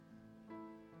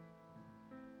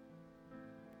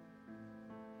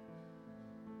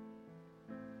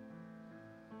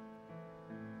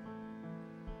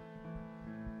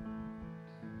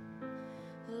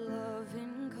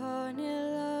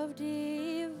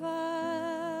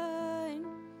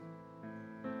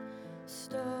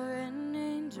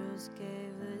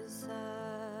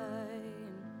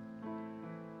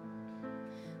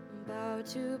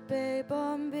to babe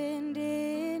on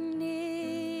bending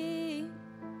knee,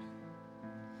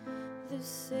 the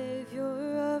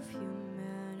Savior of humanity.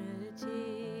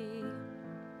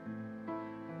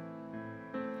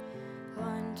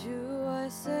 Unto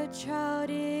us a child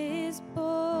is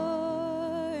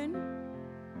born,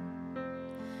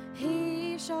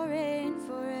 he shall reign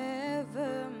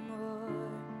forevermore.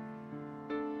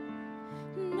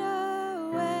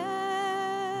 Noel,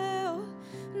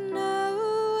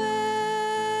 Noel,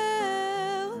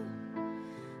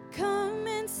 come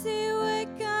and see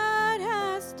what God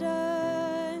has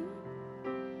done.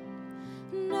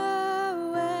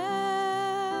 Noel,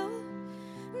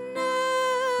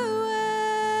 Noel,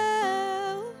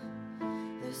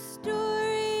 the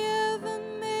story of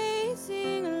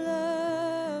amazing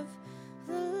love,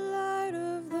 the light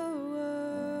of the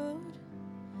world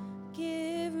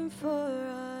given for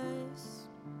us.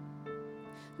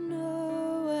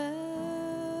 Noel,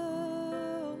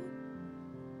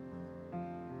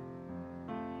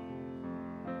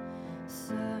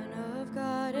 Son of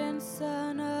God and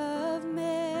Son of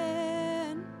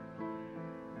Man,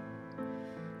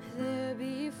 there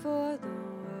before the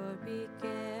world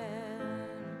began.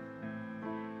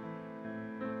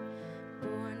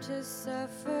 Born to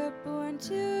suffer, born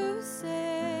to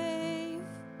save,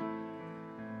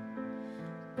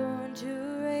 born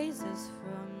to raise us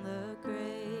from the grave.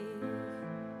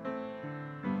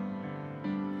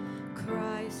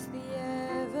 Christ the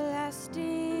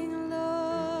everlasting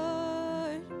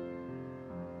Lord,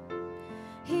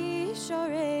 he shall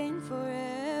reign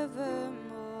forevermore.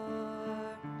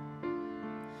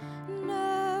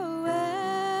 Noel,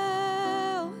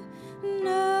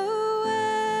 Noel,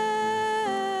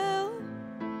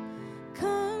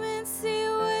 come and see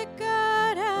what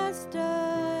God has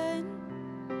done.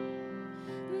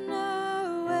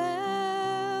 Noel,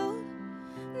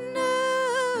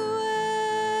 Noel,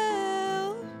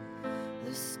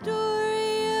 the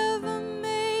story of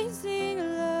amazing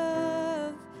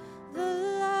love, the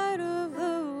light of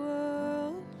the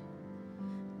world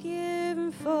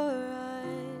given for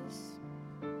us.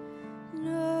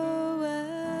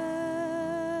 Noel.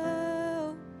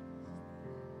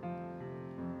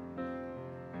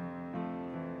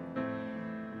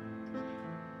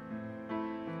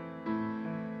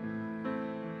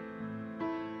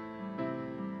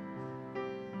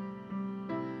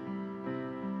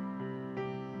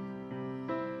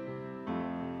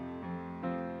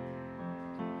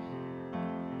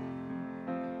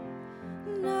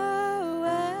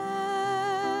 Noel,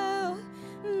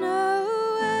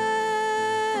 Noel,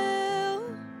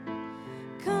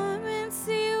 come and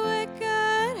see what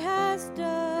God has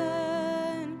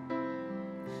done.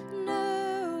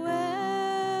 Noel,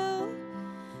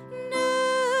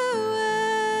 Noel,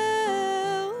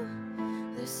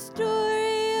 the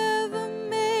story of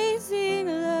amazing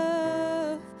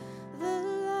love, the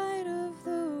light of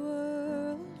the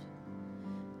world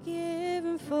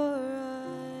given for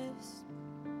us.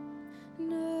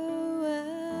 Noel,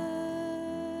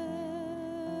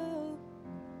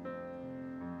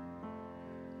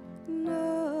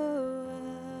 Noel.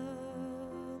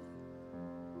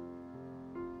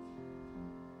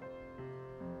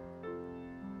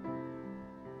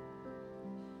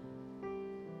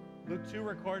 Luke 2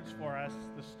 records for us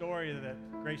the story that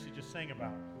Gracie just sang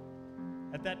about.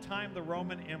 At that time, the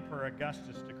Roman Emperor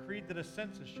Augustus decreed that a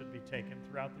census should be taken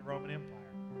throughout the Roman Empire.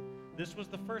 This was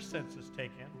the first census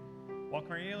taken while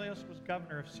Cornelius was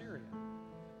governor of Syria.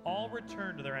 All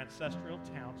returned to their ancestral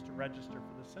towns to register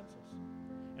for the census.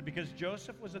 And because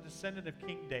Joseph was a descendant of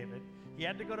King David, he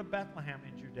had to go to Bethlehem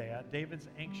in Judea, David's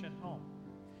ancient home.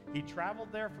 He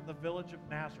traveled there from the village of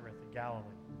Nazareth in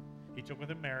Galilee. He took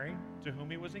with him Mary, to whom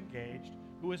he was engaged,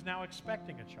 who was now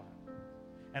expecting a child.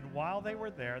 And while they were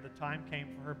there, the time came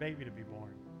for her baby to be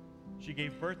born. She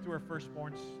gave birth to her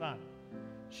firstborn son.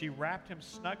 She wrapped him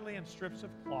snugly in strips of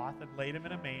cloth and laid him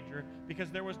in a manger because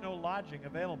there was no lodging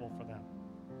available for them.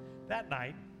 That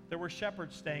night, there were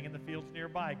shepherds staying in the fields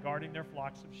nearby, guarding their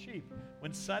flocks of sheep,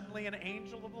 when suddenly an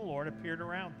angel of the Lord appeared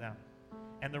around them,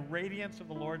 and the radiance of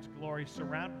the Lord's glory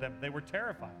surrounded them. They were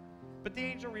terrified. But the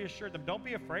angel reassured them. "Don't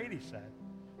be afraid," he said,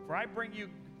 "for I bring you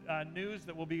news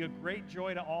that will be a great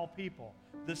joy to all people.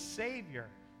 The Savior,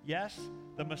 yes,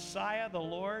 the Messiah, the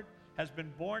Lord, has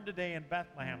been born today in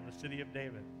Bethlehem, the city of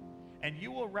David. And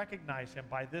you will recognize him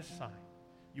by this sign.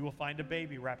 You will find a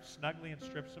baby wrapped snugly in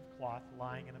strips of cloth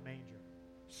lying in a manger."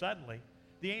 Suddenly,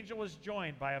 the angel was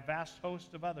joined by a vast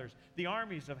host of others, the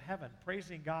armies of heaven,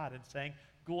 praising God and saying,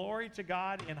 "Glory to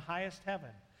God in highest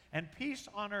heaven, and peace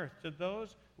on earth to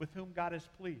those with whom God is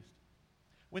pleased."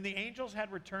 When the angels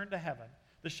had returned to heaven,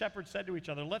 the shepherds said to each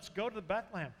other, "Let's go to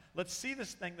Bethlehem. Let's see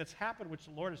this thing that's happened, which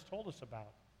the Lord has told us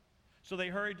about." So they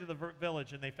hurried to the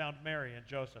village, and they found Mary and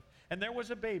Joseph. And there was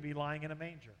a baby lying in a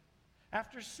manger.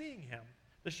 After seeing him,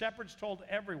 the shepherds told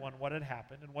everyone what had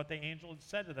happened and what the angel had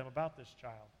said to them about this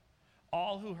child.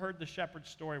 All who heard the shepherd's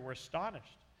story were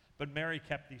astonished, but Mary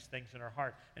kept these things in her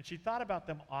heart, and she thought about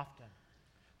them often.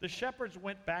 The shepherds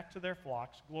went back to their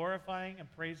flocks, glorifying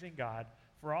and praising God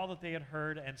for all that they had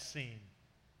heard and seen.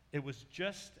 It was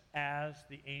just as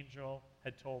the angel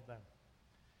had told them.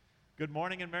 Good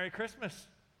morning and Merry Christmas.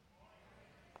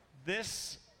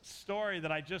 This story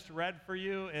that I just read for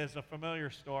you is a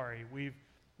familiar story.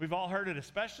 We've all heard it,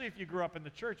 especially if you grew up in the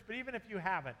church, but even if you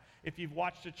haven't, if you've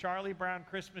watched a Charlie Brown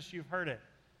Christmas, you've heard it.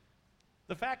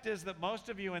 The fact is that most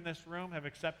of you in this room have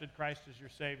accepted Christ as your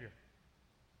Savior.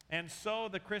 And so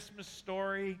the Christmas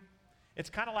story, it's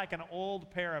kind of like an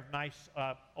old pair of nice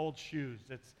old shoes.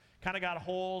 It's kind of got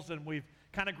holes, and we've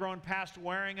kind of grown past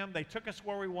wearing them. They took us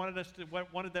where we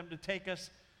wanted them to take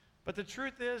us. But the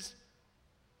truth is,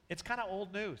 it's kind of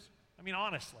old news. I mean,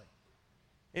 honestly.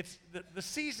 It's the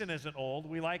season isn't old.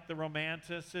 We like the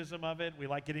romanticism of it. We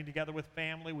like getting together with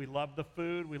family. We love the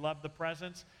food. We love the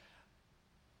presents.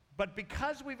 But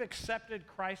because we've accepted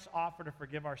Christ's offer to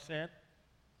forgive our sin,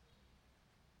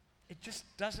 it just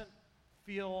doesn't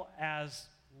feel as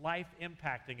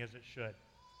life-impacting as it should.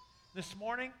 This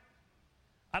morning,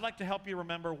 I'd like to help you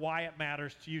remember why it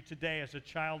matters to you today as a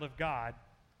child of God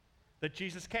that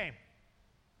Jesus came.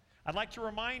 I'd like to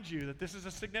remind you that this is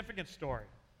a significant story.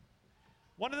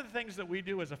 One of the things that we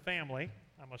do as a family,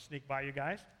 I'm going to sneak by you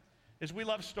guys, is we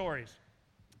love stories.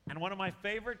 And one of my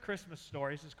favorite Christmas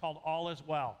stories is called All Is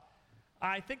Well.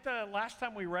 I think the last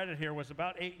time we read it here was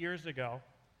about 8 years ago.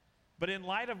 But in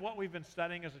light of what we've been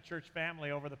studying as a church family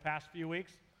over the past few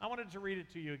weeks, I wanted to read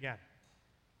it to you again.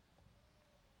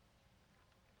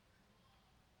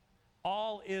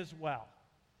 All is well.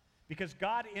 Because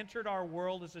God entered our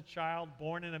world as a child,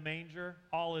 born in a manger,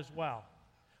 all is well.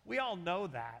 We all know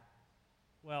that.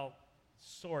 Well,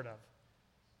 sort of.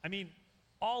 I mean,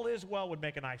 all is well would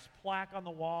make a nice plaque on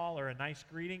the wall or a nice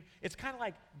greeting. It's kind of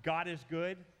like God is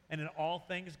good, and in all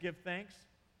things give thanks.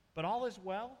 But all is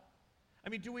well? I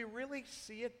mean, do we really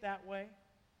see it that way?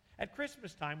 At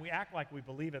Christmas time, we act like we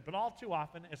believe it, but all too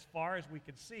often, as far as we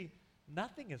can see,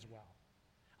 nothing is well.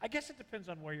 I guess it depends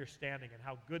on where you're standing and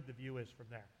how good the view is from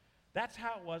there. That's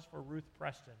how it was for Ruth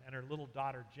Preston and her little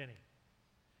daughter, Jenny.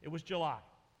 It was July.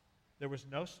 There was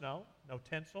no snow, no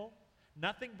tinsel,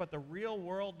 nothing but the real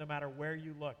world no matter where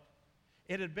you looked.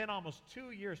 It had been almost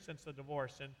 2 years since the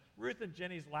divorce, and Ruth and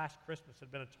Jenny's last Christmas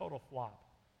had been a total flop.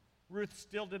 Ruth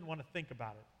still didn't want to think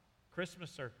about it.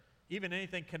 Christmas or even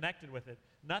anything connected with it.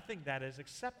 Nothing, that is,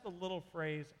 except the little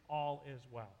phrase, all is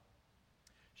well.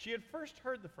 She had first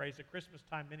heard the phrase at Christmas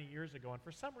time many years ago, and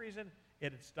for some reason,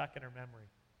 it had stuck in her memory.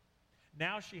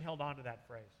 Now she held on to that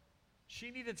phrase.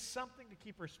 She needed something to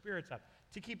keep her spirits up,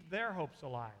 to keep their hopes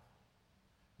alive.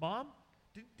 "Mom,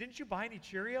 didn't you buy any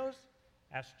Cheerios?"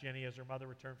 asked Jenny as her mother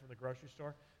returned from the grocery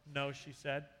store. "No," she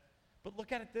said. "But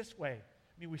look at it this way.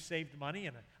 I mean, we saved money,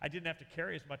 and I didn't have to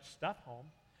carry as much stuff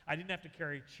home. I didn't have to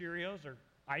carry Cheerios or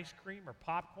ice cream or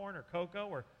popcorn or cocoa,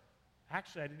 or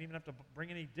actually I didn't even have to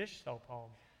bring any dish soap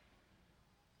home.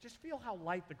 Just feel how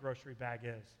light the grocery bag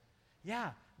is."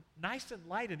 "Yeah, nice and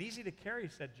light and easy to carry,"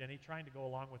 said Jenny, trying to go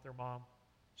along with her mom.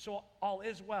 "So all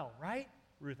is well, right?"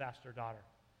 Ruth asked her daughter.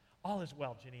 "All is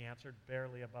well," Jenny answered,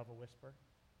 barely above a whisper.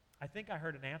 "I think I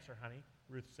heard an answer, honey,"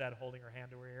 Ruth said, holding her hand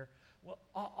to her ear. "Well,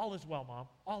 all is well, Mom,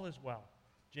 all is well,"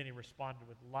 Jenny responded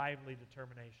with lively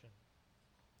determination.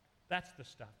 "That's the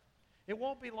stuff. It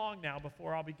won't be long now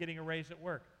before I'll be getting a raise at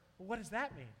work." "Well, what does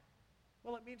that mean?"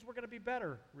 "Well, it means we're going to be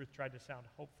better," Ruth tried to sound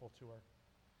hopeful to her.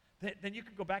 Then you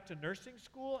could go back to nursing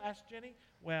school?" asked Jenny.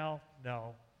 "Well,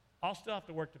 no. I'll still have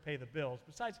to work to pay the bills.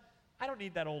 Besides, I don't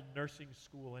need that old nursing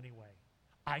school anyway."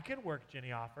 "I could work,"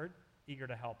 Jenny offered, eager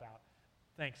to help out.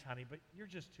 "Thanks, honey, but you're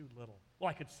just too little." "Well,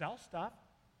 I could sell stuff."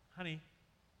 "Honey,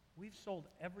 we've sold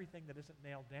everything that isn't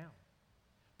nailed down."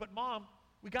 "But, Mom,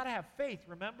 we got to have faith,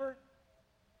 remember?"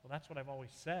 "Well, that's what I've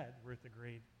always said," Ruth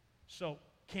agreed. "So,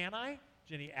 can I?"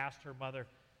 Jenny asked her mother.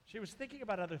 She was thinking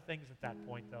about other things at that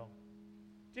point, though.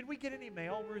 "Did we get any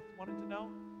mail?" Ruth wanted to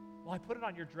know. "Well, I put it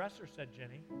on your dresser," said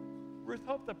Jenny. Ruth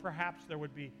hoped that perhaps there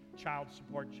would be child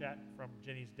support check from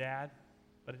Jenny's dad,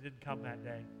 but it didn't come that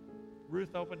day.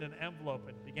 Ruth opened an envelope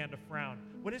and began to frown.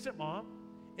 "What is it,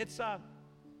 Mom?" It's having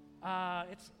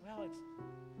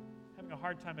a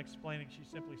hard time explaining. She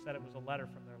simply said it was a letter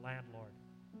from their landlord.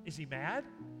 "Is he mad?"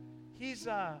 It's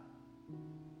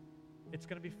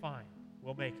going to be fine.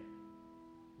 We'll make it."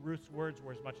 Ruth's words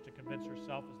were as much to convince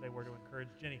herself as they were to encourage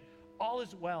Jenny. All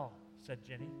is well, said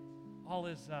Jenny. All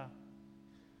is,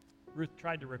 Ruth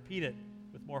tried to repeat it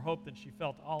with more hope than she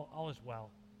felt. All is well.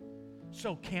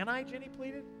 So can I, Jenny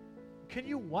pleaded. Can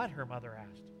you what, her mother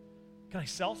asked. Can I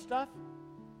sell stuff?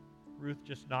 Ruth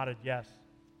just nodded yes.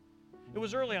 It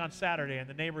was early on Saturday, and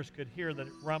the neighbors could hear the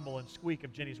rumble and squeak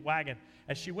of Jenny's wagon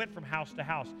as she went from house to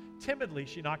house. Timidly,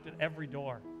 she knocked at every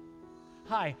door.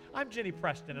 Hi, I'm Jenny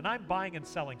Preston, and I'm buying and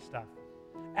selling stuff.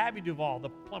 Abby Duvall, the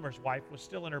plumber's wife, was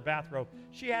still in her bathrobe.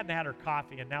 She hadn't had her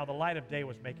coffee, and now the light of day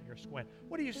was making her squint.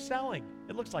 What are you selling?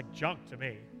 It looks like junk to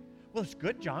me. Well, it's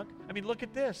good junk. I mean, look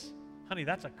at this. Honey,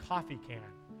 that's a coffee can.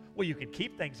 Well, you can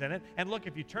keep things in it. And look,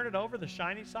 if you turn it over, the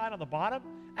shiny side on the bottom,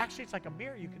 actually it's like a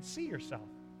mirror. You can see yourself.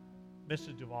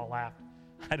 Mrs. Duvall laughed.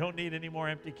 I don't need any more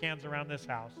empty cans around this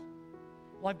house.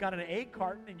 Well, I've got an egg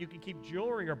carton, and you can keep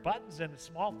jewelry or buttons and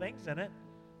small things in it.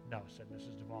 No, said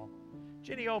Mrs. Duvall.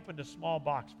 Jenny opened a small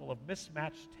box full of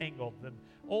mismatched, tangled, and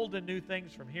old and new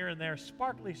things from here and there,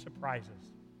 sparkly surprises.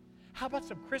 How about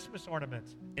some Christmas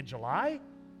ornaments? In July?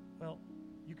 Well,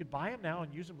 you could buy them now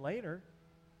and use them later.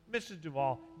 Mrs.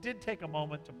 Duvall did take a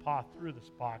moment to paw through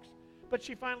this box, but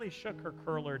she finally shook her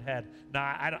curlered head.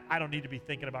 Nah, I don't need to be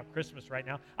thinking about Christmas right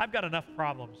now. I've got enough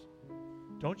problems.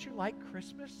 Don't you like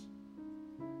Christmas?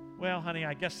 Well, honey,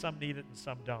 I guess some need it and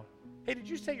some don't. Hey, did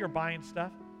you say you're buying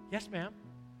stuff? Yes, ma'am.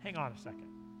 Hang on a second.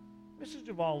 Mrs.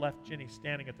 Duvall left Jenny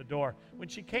standing at the door. When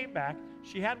she came back,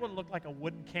 she had what looked like a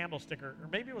wooden candlestick, or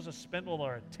maybe it was a spindle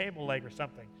or a table leg or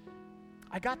something.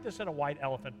 I got this at a white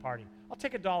elephant party. I'll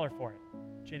take $1 for it.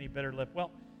 Jenny bit her lip. Well,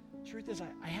 truth is,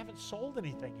 I haven't sold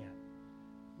anything yet.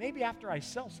 Maybe after I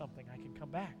sell something, I can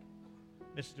come back.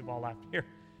 Mrs. Duvall laughed. Here,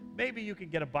 maybe you can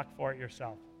get $1 for it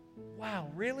yourself. Wow,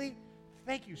 really?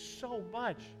 Thank you so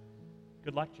much.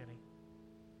 Good luck, Jenny.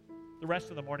 The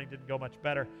rest of the morning didn't go much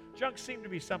better. Junk seemed to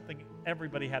be something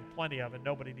everybody had plenty of and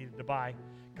nobody needed to buy.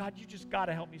 God, you just got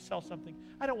to help me sell something.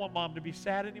 I don't want Mom to be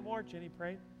sad anymore, Jenny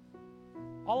prayed.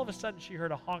 All of a sudden, she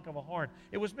heard a honk of a horn.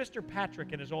 It was Mr.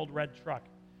 Patrick in his old red truck.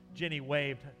 Jenny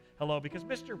waved hello because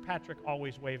Mr. Patrick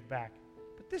always waved back.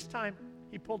 But this time,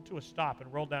 he pulled to a stop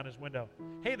and rolled down his window.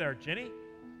 Hey there, Jenny.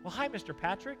 Well, hi, Mr.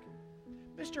 Patrick.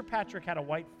 Mr. Patrick had a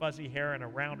white fuzzy hair and a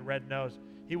round red nose.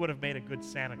 He would have made a good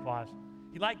Santa Claus.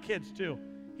 He liked kids, too.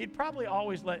 He'd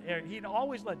always let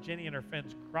Jenny and her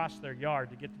friends cross their yard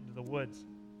to get into the woods.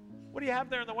 What do you have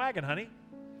there in the wagon, honey?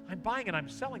 I'm buying and I'm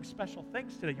selling special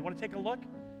things today. You want to take a look?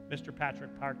 Mr.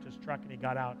 Patrick parked his truck and he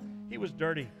got out. He was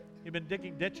dirty. He'd been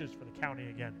digging ditches for the county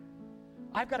again.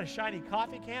 I've got a shiny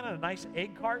coffee can and a nice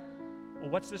egg cart. Well,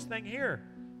 what's this thing here?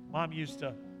 Mom used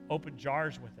to open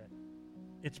jars with it.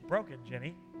 It's broken,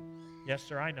 Jenny. Yes,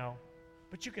 sir, I know.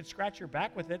 But you can scratch your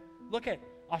back with it. Look it.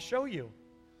 I'll show you.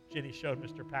 Jenny showed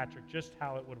Mr. Patrick just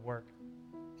how it would work.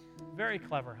 Very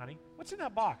clever, honey. What's in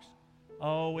that box?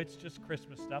 Oh, it's just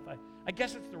Christmas stuff. I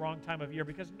guess it's the wrong time of year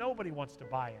because nobody wants to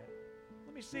buy it.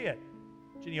 Let me see it.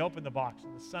 Jenny opened the box,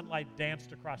 and the sunlight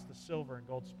danced across the silver and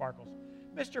gold sparkles.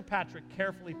 Mr. Patrick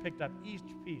carefully picked up each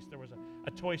piece. There was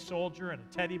a toy soldier and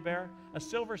a teddy bear, a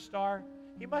silver star.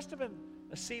 He must have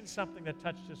seen something that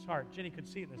touched his heart. Jenny could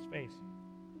see it in his face.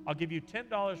 I'll give you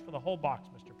 $10 for the whole box,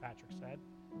 Mr. Patrick said.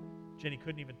 Jenny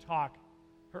couldn't even talk.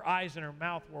 Her eyes and her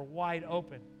mouth were wide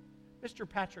open. Mr.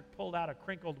 Patrick pulled out a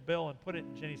crinkled bill and put it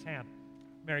in Jenny's hand.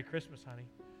 Merry Christmas, honey.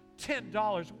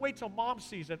 $10. Wait till Mom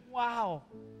sees it. Wow.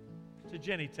 To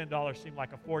Jenny, $10 seemed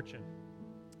like a fortune.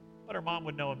 But her mom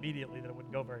would know immediately that it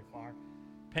wouldn't go very far.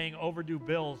 Paying overdue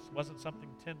bills wasn't something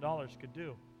 $10 could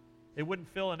do. It wouldn't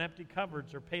fill in empty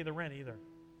cupboards or pay the rent either.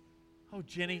 Oh,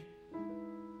 Jenny,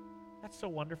 that's so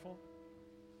wonderful.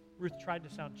 Ruth tried to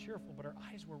sound cheerful, but her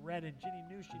eyes were red, and Jenny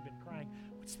knew she'd been crying.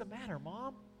 What's the matter,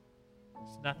 Mom?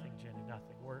 It's nothing, Jenny,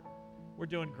 nothing. We're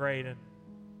doing great, and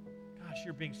gosh,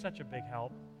 you're being such a big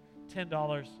help.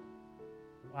 $10.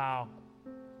 Wow.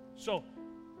 So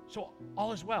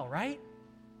all is well, right?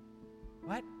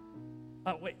 What?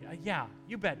 Wait, yeah,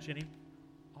 you bet, Jenny.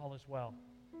 All is well.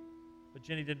 But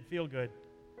Jenny didn't feel good.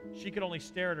 She could only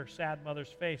stare at her sad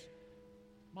mother's face.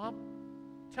 Mom,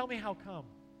 tell me how come.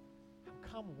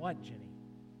 How come what, Jenny?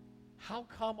 How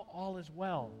come all is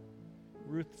well?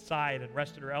 Ruth sighed and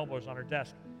rested her elbows on her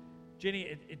desk. Jenny,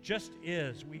 it just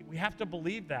is. We have to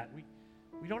believe that.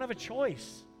 We don't have a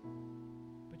choice.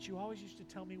 But you always used to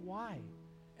tell me why.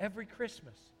 Every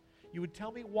Christmas. You would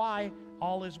tell me why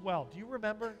all is well. Do you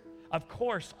remember? Of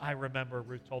course I remember,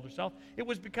 Ruth told herself. It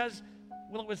was because,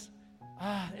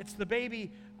 it's the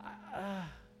baby.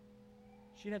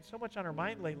 She'd had so much on her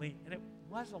mind lately, and it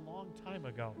was a long time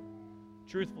ago.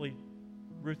 Truthfully,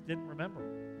 Ruth didn't remember.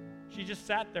 She just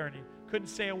sat there and couldn't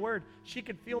say a word. She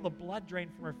could feel the blood drain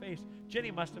from her face.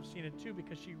 Jenny must have seen it too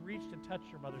because she reached and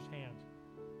touched her mother's hands.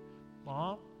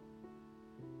 Mom?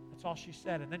 That's all she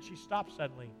said, and then she stopped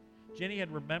suddenly. Jenny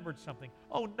had remembered something.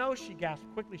 Oh, no, she gasped.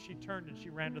 Quickly, she turned and she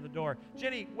ran to the door.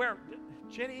 Jenny, where?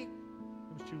 Jenny?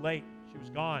 It was too late. She was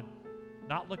gone.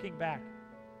 Not looking back.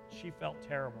 She felt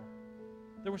terrible.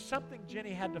 There was something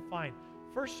Jenny had to find.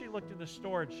 First, she looked in the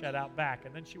storage shed out back,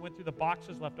 and then she went through the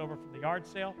boxes left over from the yard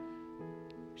sale.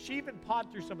 She even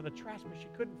pawed through some of the trash, but she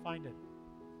couldn't find it.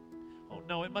 Oh,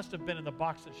 no, it must have been in the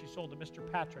box that she sold to Mr.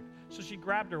 Patrick. So she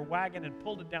grabbed her wagon and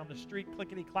pulled it down the street,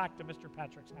 clickety-clack, to Mr.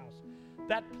 Patrick's house.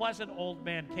 That pleasant old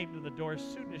man came to the door as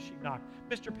soon as she knocked.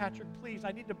 Mr. Patrick, please,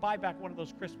 I need to buy back one of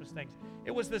those Christmas things.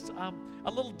 It was this, a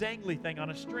little dangly thing on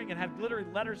a string and had glittery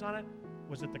letters on it.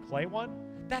 Was it the clay one?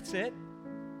 That's it.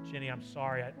 Jenny, I'm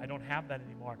sorry, I don't have that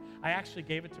anymore. I actually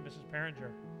gave it to Mrs.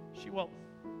 Perringer.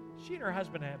 She and her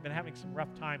husband have been having some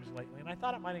rough times lately, and I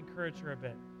thought it might encourage her a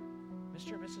bit.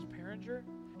 Mr. and Mrs. Perringer?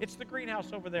 It's the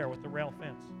greenhouse over there with the rail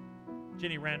fence.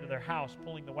 Jenny ran to their house,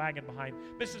 pulling the wagon behind.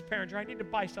 Mrs. Perringer, I need to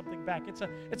buy something back. It's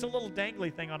a little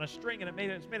dangly thing on a string, and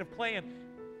it's made of clay, and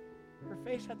her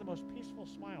face had the most peaceful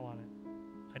smile on it.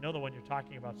 I know the one you're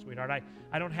talking about, sweetheart.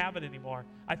 I don't have it anymore.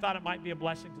 I thought it might be a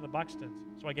blessing to the Buxtons,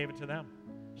 so I gave it to them.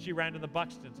 She ran to the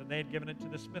Buxtons, and they had given it to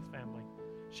the Smith family.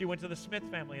 She went to the Smith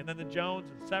family, and then the Jones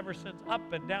and Seversons. Up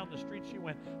and down the street she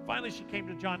went. Finally, she came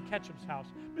to John Ketchum's house.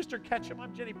 Mr. Ketchum,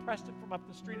 I'm Jenny Preston from up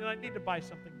the street, and I need to buy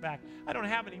something back. I don't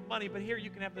have any money, but here you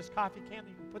can have this coffee can that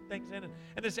you can put things in,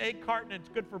 and this egg carton, and it's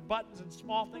good for buttons and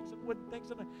small things and wooden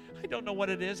things. And I don't know what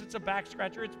it is. It's a back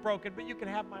scratcher. It's broken, but you can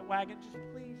have my wagon. Just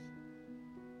please.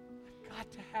 I've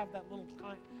got to have that little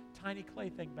tiny clay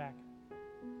thing back.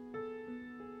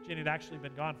 Jenny had actually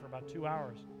been gone for about 2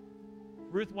 hours.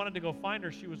 Ruth wanted to go find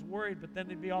her. She was worried, but then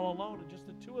they'd be all alone, and just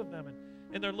the two of them, and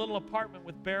in their little apartment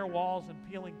with bare walls and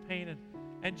peeling paint,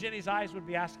 and Jenny's eyes would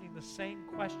be asking the same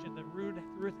question that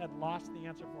Ruth had lost the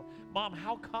answer for. Mom,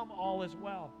 how come all is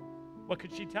well? What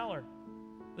could she tell her?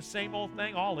 The same old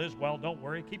thing, all is well, don't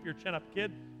worry. Keep your chin up,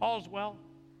 kid. All is well.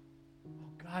 Oh,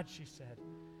 God, she said,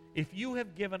 if you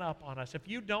have given up on us, if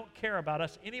you don't care about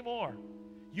us anymore,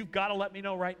 you've got to let me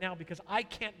know right now because I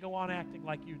can't go on acting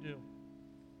like you do.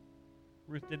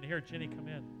 Ruth didn't hear Jenny come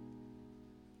in.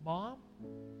 Mom?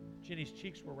 Jenny's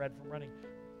cheeks were red from running.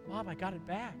 Mom, I got it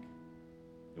back.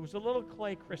 It was a little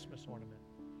clay Christmas ornament.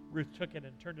 Ruth took it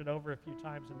and turned it over a few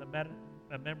times, and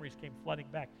the memories came flooding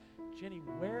back. Jenny,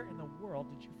 where in the world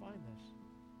did you find this?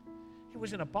 It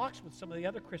was in a box with some of the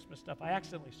other Christmas stuff. I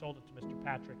accidentally sold it to Mr.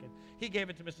 Patrick, and he gave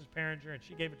it to Mrs. Perringer, and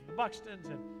she gave it to the Buxtons,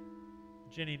 and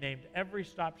Jenny named every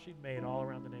stop she'd made all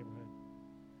around the neighborhood.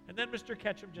 And then Mr.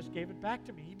 Ketchum just gave it back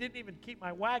to me. He didn't even keep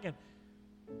my wagon.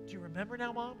 Do you remember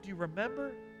now, Mom? Do you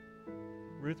remember?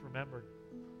 Ruth remembered.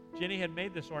 Jenny had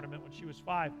made this ornament when she was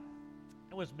 5.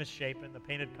 It was misshapen. The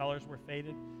painted colors were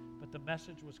faded, but the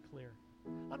message was clear.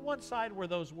 On one side were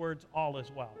those words, all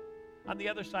is well. On the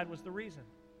other side was the reason.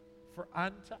 For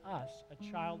unto us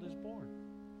a child is born.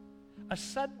 A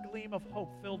sudden gleam of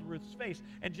hope filled Ruth's face,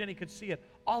 and Jenny could see it.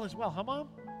 All is well, huh, Mom?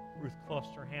 Ruth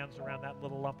clasped her hands around that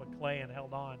little lump of clay and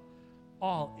held on.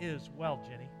 All is well,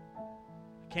 Jenny.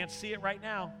 I can't see it right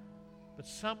now, but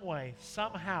some way,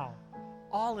 somehow,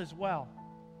 all is well.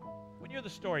 When you're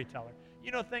the storyteller, you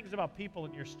know things about people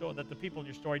in your story that the people in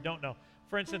your story don't know.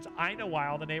 For instance, I know why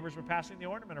all the neighbors were passing the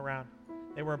ornament around.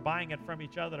 They were buying it from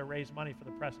each other to raise money for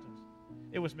the Prestons.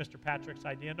 It was Mr. Patrick's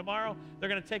idea. And tomorrow, they're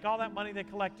going to take all that money they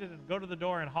collected and go to the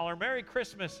door and holler, Merry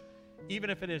Christmas, even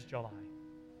if it is July.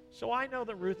 So I know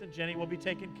that Ruth and Jenny will be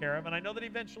taken care of, and I know that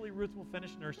eventually Ruth will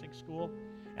finish nursing school,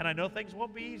 and I know things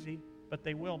won't be easy, but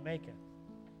they will make it.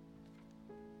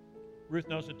 Ruth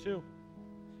knows it too.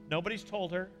 Nobody's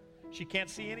told her. She can't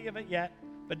see any of it yet,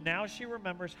 but now she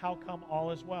remembers how come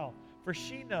all is well. For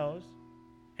she knows,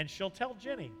 and she'll tell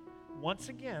Jenny, once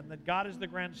again, that God is the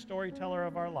grand storyteller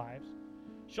of our lives.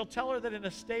 She'll tell her that in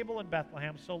a stable in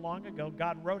Bethlehem so long ago,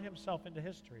 God wrote himself into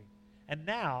history. And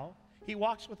now, he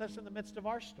walks with us in the midst of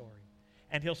our story.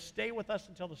 And he'll stay with us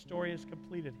until the story is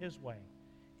completed his way,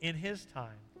 in his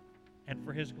time, and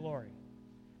for his glory.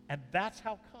 And that's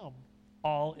how come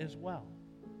all is well.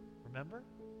 Remember?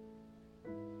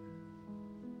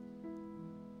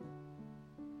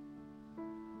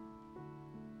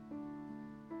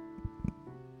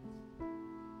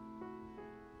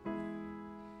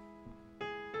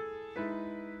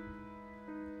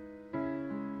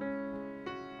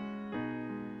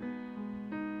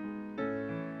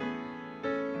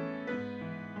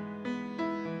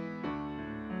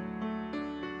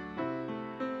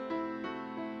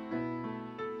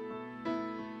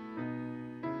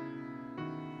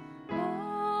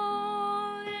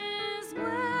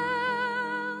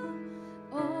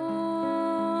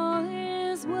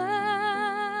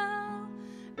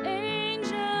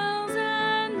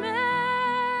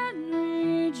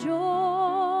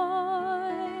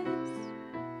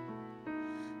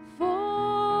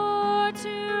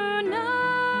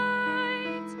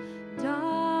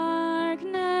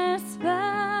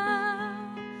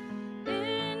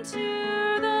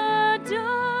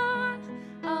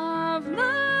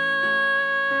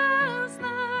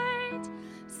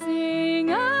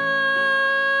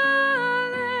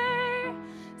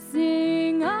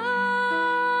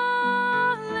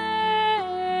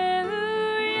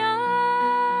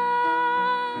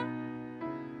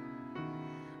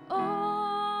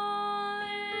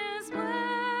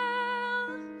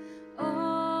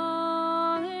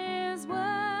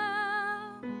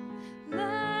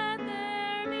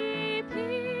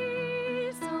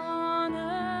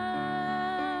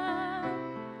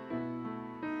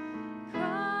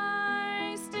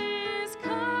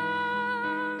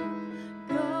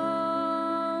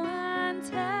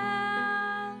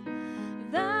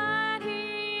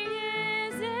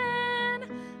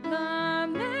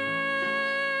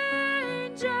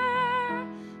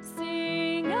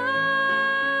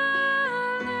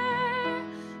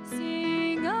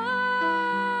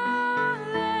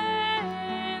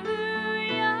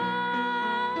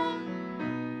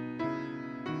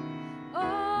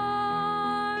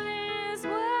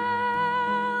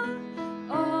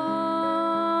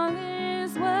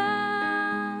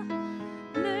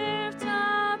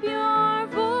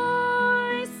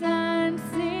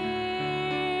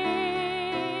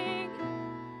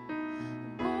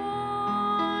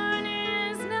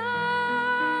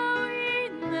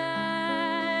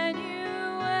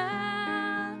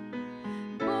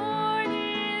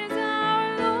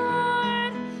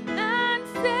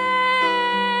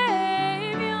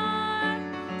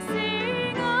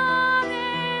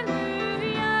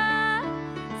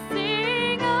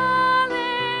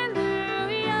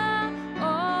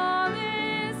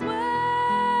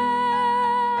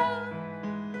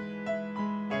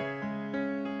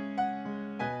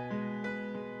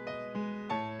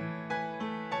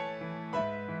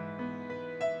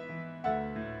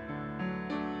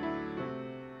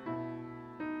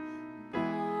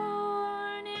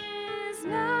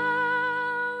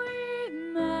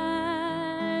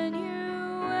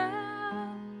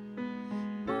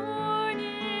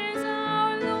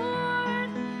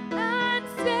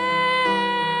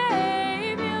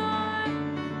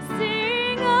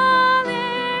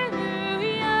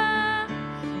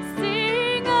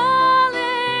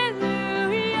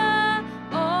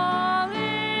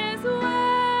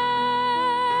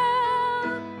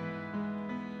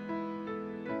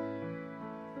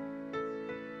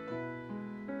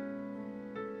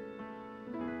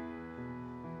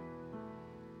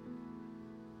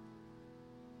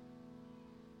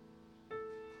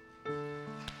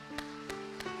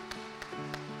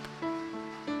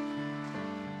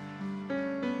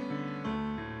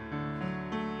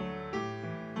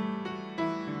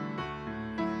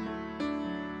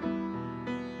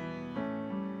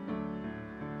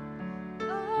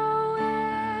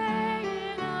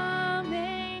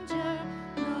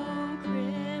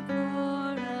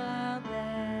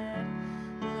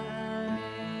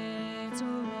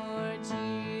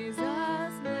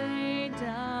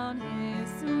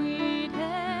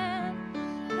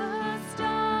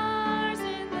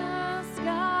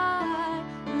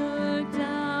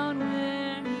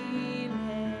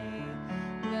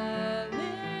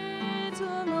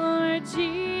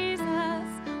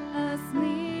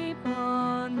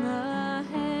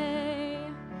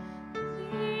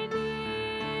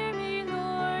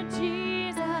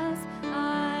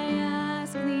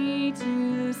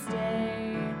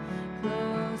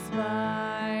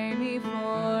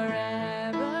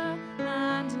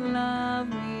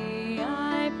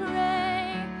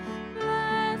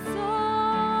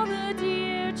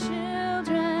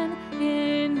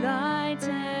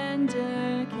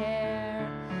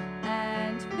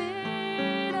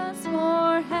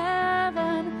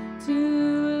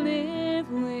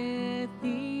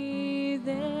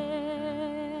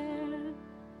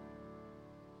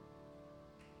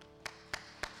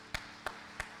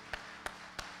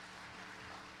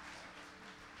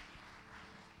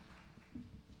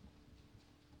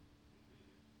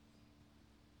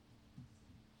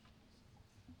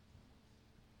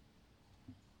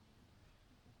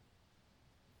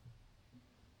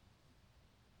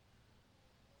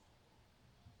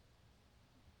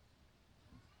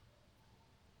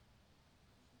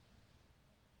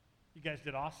 You guys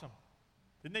did awesome.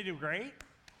 Didn't they do great?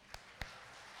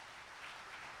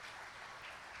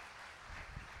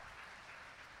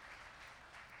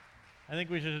 I think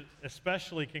we should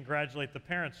especially congratulate the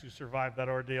parents who survived that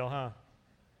ordeal, huh?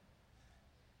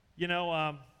 You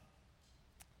know,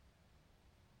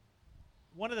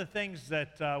 one of the things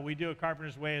that we do at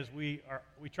Carpenter's Way is we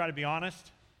try to be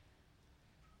honest.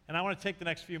 And I want to take the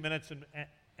next few minutes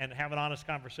and have an honest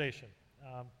conversation.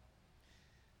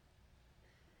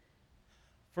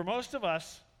 For most of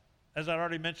us, as I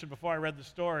already mentioned before I read the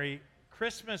story,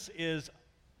 Christmas is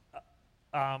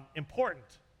important,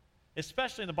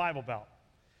 especially in the Bible Belt.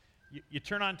 You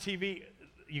turn on TV,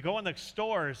 you go in the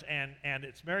stores, and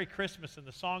it's Merry Christmas, and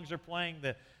the songs are playing,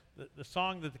 the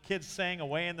song that the kids sang,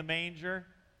 Away in the Manger.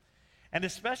 And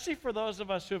especially for those of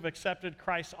us who have accepted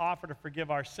Christ's offer to forgive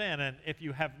our sin, and if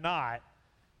you have not,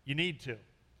 you need to.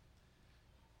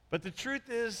 But the truth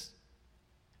is,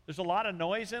 there's a lot of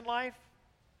noise in life,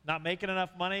 not making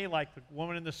enough money like the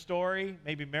woman in the story,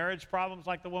 maybe marriage problems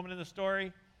like the woman in the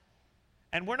story.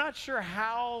 And we're not sure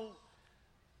how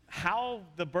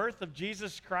the birth of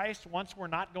Jesus Christ, once we're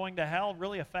not going to hell,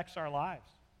 really affects our lives.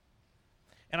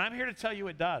 And I'm here to tell you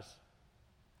it does.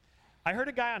 I heard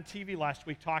a guy on TV last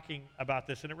week talking about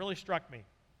this, and it really struck me.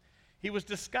 He was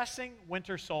discussing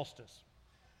winter solstice.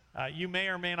 You may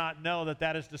or may not know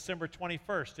that is December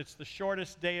 21st. It's the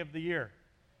shortest day of the year.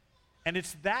 And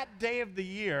it's that day of the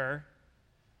year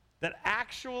that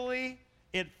actually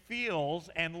it feels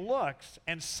and looks,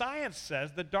 and science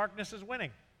says that darkness is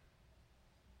winning.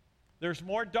 There's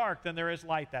more dark than there is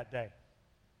light that day.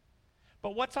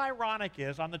 But what's ironic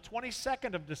is on the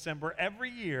 22nd of December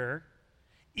every year,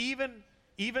 even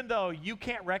though you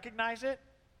can't recognize it,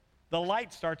 the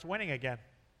light starts winning again.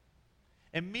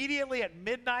 Immediately at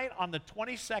midnight on the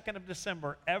 22nd of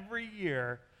December every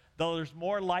year, though there's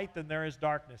more light than there is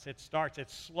darkness, it's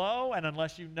slow, and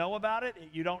unless you know about it,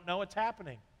 you don't know it's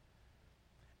happening.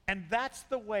 And that's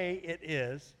the way it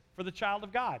is for the child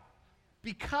of God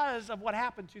because of what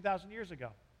happened 2,000 years ago.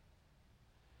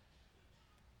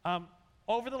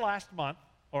 Over the last month,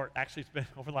 or actually it's been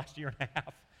over the last year and a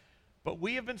half, but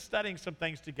we have been studying some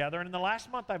things together, and in the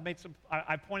last month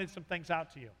I pointed some things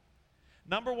out to you.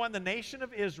 Number one, the nation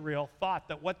of Israel thought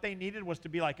that what they needed was to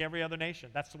be like every other nation.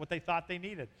 That's what they thought they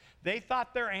needed. They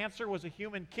thought their answer was a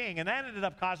human king, and that ended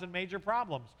up causing major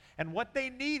problems. And what they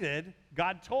needed,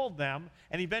 God told them,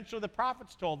 and eventually the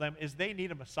prophets told them, is they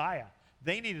need a Messiah.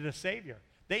 They needed a Savior.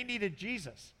 They needed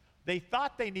Jesus. They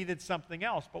thought they needed something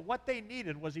else, but what they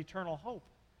needed was eternal hope.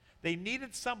 They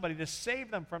needed somebody to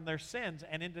save them from their sins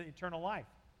and into eternal life.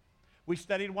 We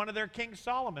studied one of their kings,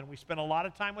 Solomon. We spent a lot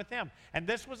of time with him. And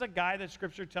this was a guy that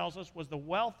Scripture tells us was the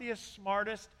wealthiest,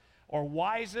 smartest, or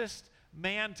wisest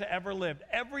man to ever live.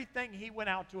 Everything he went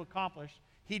out to accomplish,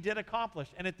 he did accomplish.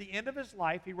 And at the end of his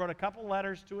life, he wrote a couple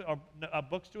letters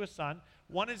books to his son.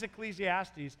 One is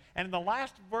Ecclesiastes. And in the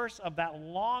last verse of that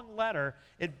long letter,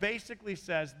 it basically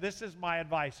says, this is my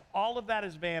advice. All of that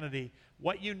is vanity.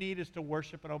 What you need is to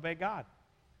worship and obey God.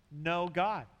 Know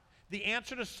God. The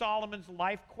answer to Solomon's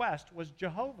life quest was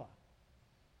Jehovah.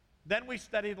 Then we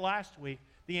studied last week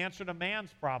the answer to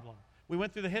man's problem. We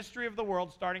went through the history of the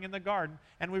world, starting in the garden,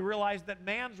 and we realized that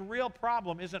man's real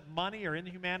problem isn't money or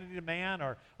inhumanity to man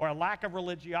or a lack of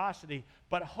religiosity,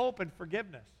 but hope and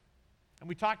forgiveness. And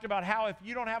we talked about how if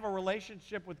you don't have a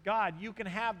relationship with God, you can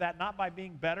have that not by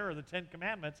being better or the Ten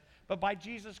Commandments, but by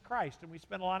Jesus Christ. And we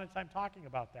spent a lot of time talking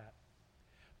about that.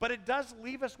 But it does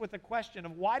leave us with a question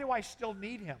of why do I still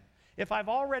need him? If I've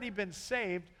already been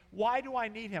saved, why do I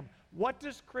need him? What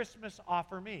does Christmas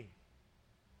offer me?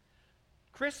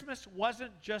 Christmas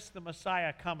wasn't just the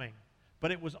Messiah coming,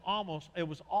 but it was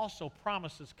also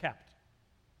promises kept.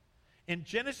 In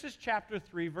Genesis chapter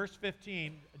 3, verse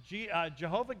 15,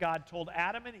 Jehovah God told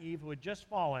Adam and Eve, who had just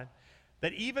fallen,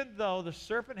 that even though the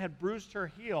serpent had bruised her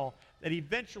heel, that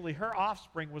eventually her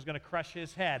offspring was going to crush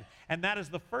his head. And that is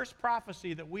the first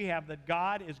prophecy that we have, that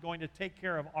God is going to take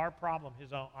care of our problem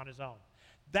on his own.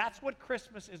 That's what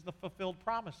Christmas is the fulfilled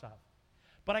promise of.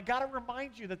 But I got to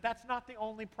remind you that that's not the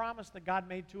only promise that God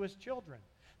made to his children.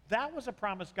 That was a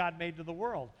promise God made to the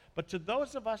world. But to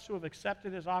those of us who have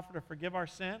accepted his offer to forgive our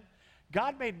sin,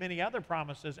 God made many other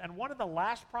promises. And one of the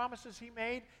last promises he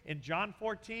made in John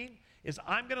 14 is,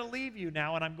 I'm going to leave you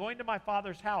now, and I'm going to my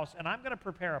Father's house, and I'm going to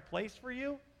prepare a place for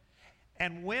you.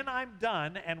 And when I'm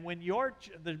done, and when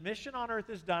the mission on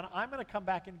earth is done, I'm going to come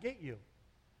back and get you.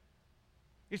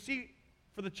 You see,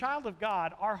 for the child of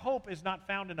God, our hope is not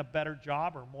found in a better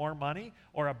job or more money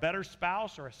or a better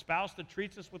spouse or a spouse that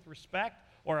treats us with respect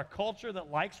or a culture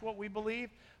that likes what we believe.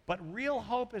 But real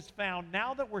hope is found,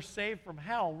 now that we're saved from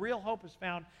hell, real hope is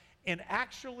found in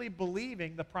actually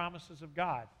believing the promises of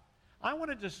God. I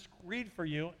want to just read for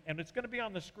you, and it's going to be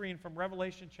on the screen from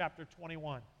Revelation chapter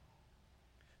 21.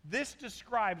 This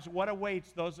describes what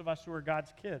awaits those of us who are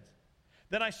God's kids.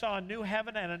 Then I saw a new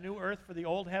heaven and a new earth, for the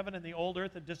old heaven and the old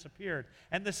earth had disappeared,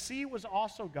 and the sea was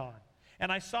also gone.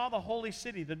 And I saw the holy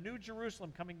city, the new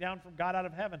Jerusalem, coming down from God out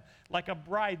of heaven, like a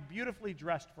bride beautifully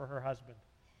dressed for her husband.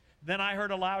 Then I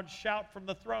heard a loud shout from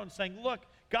the throne saying, "Look,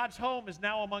 God's home is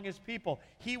now among his people.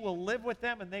 He will live with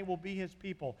them, and they will be his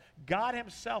people. God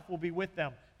himself will be with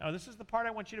them." Now, this is the part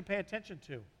I want you to pay attention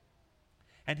to.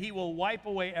 "And he will wipe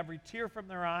away every tear from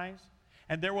their eyes,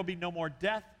 and there will be no more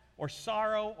death or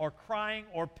sorrow or crying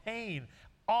or pain.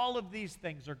 All of these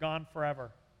things are gone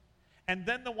forever." And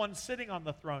then the one sitting on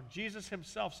the throne, Jesus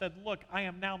himself, said, "Look, I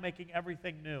am now making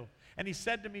everything new." And he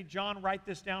said to me, "John, write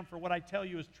this down, for what I tell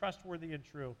you is trustworthy and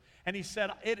true." And he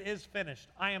said, "It is finished.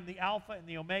 I am the Alpha and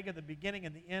the Omega, the beginning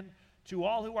and the end. To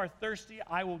all who are thirsty,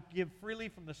 I will give freely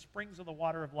from the springs of the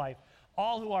water of life.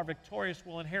 All who are victorious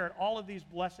will inherit all of these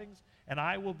blessings, and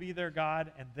I will be their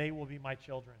God, and they will be my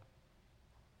children."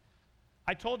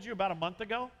 I told you about a month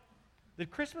ago that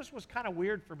Christmas was kind of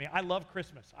weird for me. I love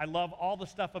Christmas. I love all the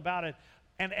stuff about it.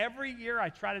 And every year I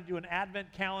try to do an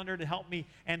Advent calendar to help me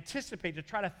anticipate, to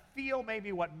try to feel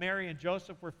maybe what Mary and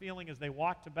Joseph were feeling as they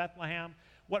walked to Bethlehem,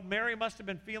 what Mary must have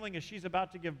been feeling as she's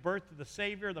about to give birth to the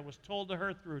Savior that was told to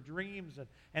her through dreams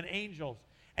and angels.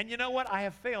 And you know what? I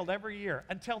have failed every year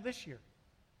until this year.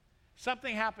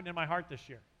 Something happened in my heart this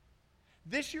year.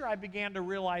 This year I began to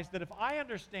realize that if I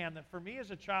understand that for me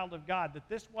as a child of God, that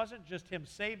this wasn't just him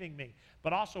saving me,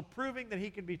 but also proving that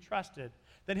he can be trusted,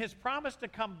 then his promise to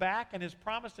come back and his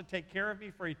promise to take care of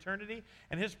me for eternity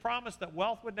and his promise that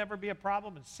wealth would never be a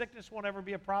problem and sickness won't ever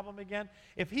be a problem again,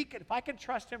 if I can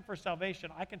trust him for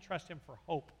salvation, I can trust him for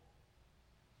hope.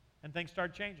 And things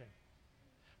start changing.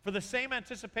 For the same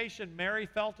anticipation Mary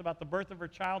felt about the birth of her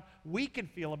child, we can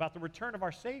feel about the return of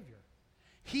our Savior.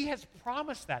 He has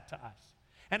promised that to us.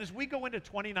 And as we go into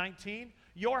 2019,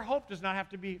 your hope does not have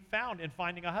to be found in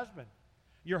finding a husband.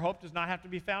 Your hope does not have to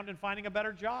be found in finding a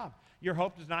better job. Your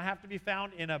hope does not have to be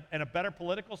found in a better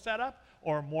political setup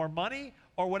or more money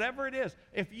or whatever it is.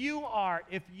 If you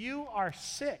are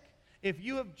sick, if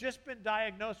you have just been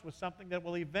diagnosed with something that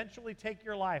will eventually take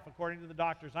your life, according to the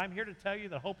doctors, I'm here to tell you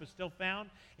that hope is still found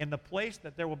in the place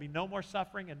that there will be no more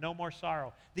suffering and no more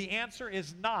sorrow. The answer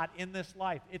is not in this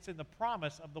life. It's in the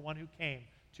promise of the one who came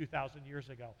 2,000 years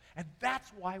ago. And that's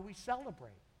why we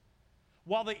celebrate.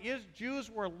 While the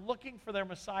Jews were looking for their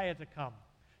Messiah to come,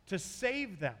 to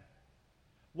save them,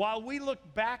 while we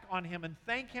look back on him and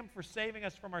thank him for saving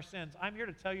us from our sins, I'm here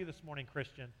to tell you this morning,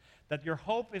 Christian, that your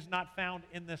hope is not found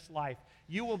in this life.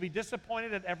 You will be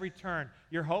disappointed at every turn.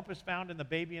 Your hope is found in the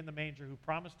baby in the manger who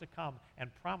promised to come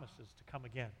and promises to come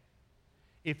again.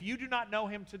 If you do not know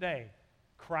him today,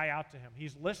 cry out to him.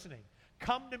 He's listening.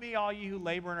 "Come to me, all you who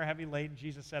labor and are heavy laden,"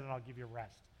 Jesus said, "and I'll give you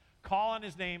rest." Call on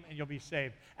his name and you'll be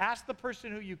saved. Ask the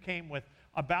person who you came with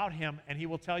about him and he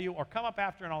will tell you, or come up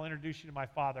after and I'll introduce you to my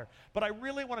Father. But I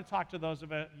really want to talk to those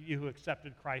of you who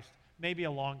accepted Christ maybe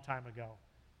a long time ago.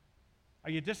 Are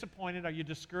you disappointed? Are you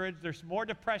discouraged? There's more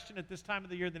depression at this time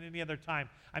of the year than any other time.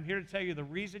 I'm here to tell you the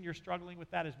reason you're struggling with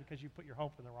that is because you put your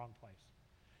hope in the wrong place.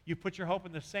 You put your hope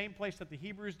in the same place that the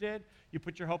Hebrews did. You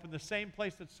put your hope in the same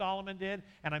place that Solomon did.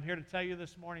 And I'm here to tell you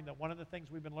this morning that one of the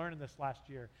things we've been learning this last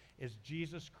year is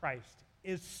Jesus Christ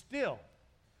is still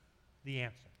the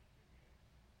answer.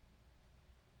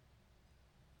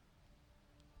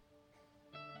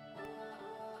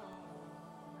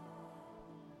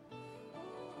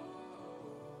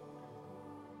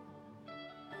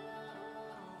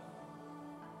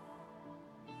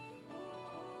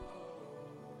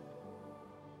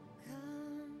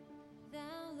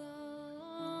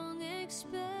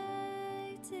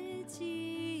 Expected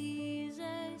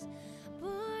Jesus,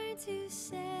 born to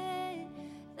set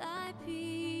thy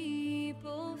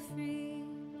people free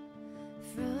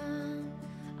from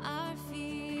our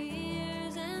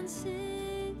fears and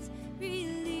sins.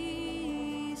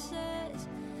 Release us,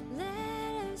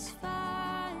 let us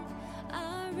find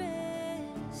our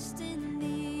rest in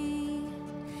thee.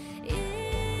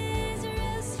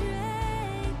 Israel's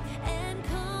strength and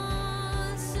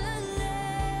consolation,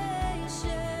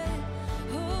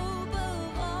 hope of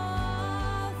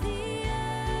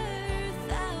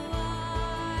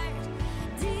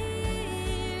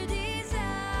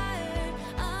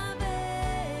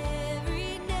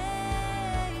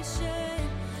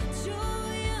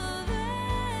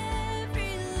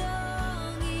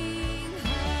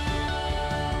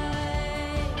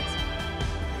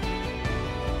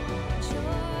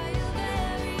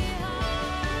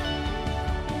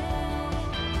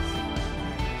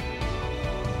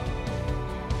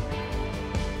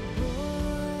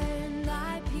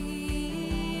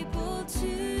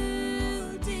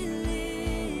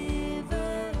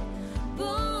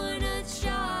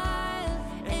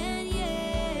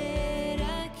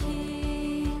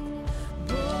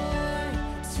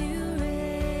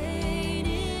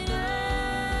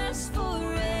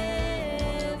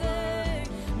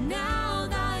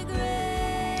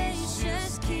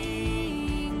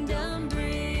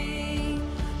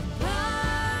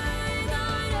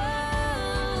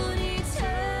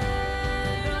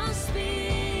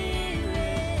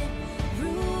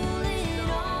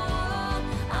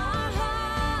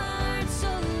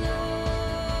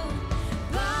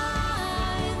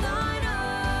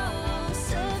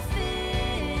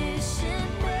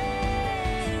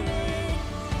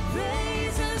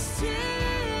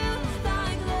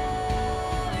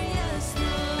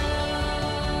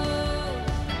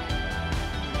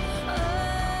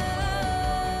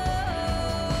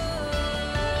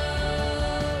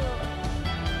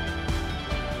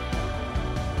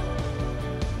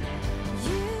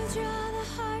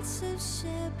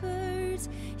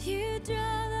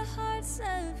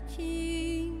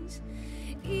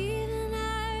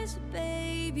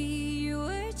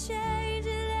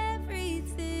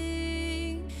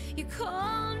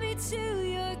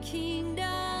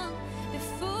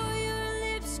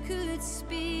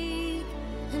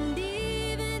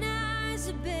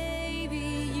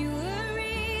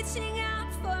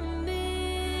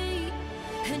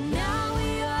And now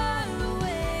we are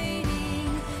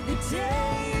awaiting the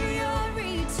day of your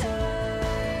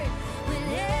return, when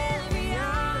every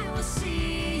eye will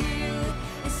see you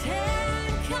as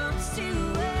heaven comes to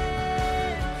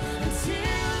earth.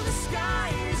 Until the sky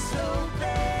is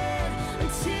open,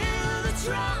 until the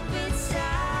trumpet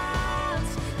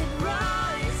sounds, and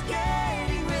rise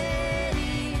getting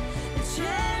ready. The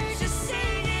church is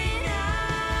singing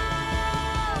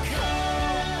out,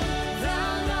 come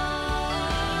thou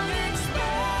long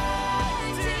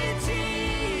expected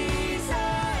Jesus,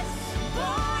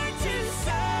 born to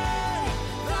set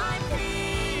thy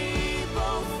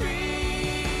people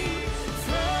free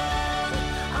from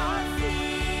our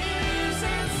fears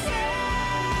and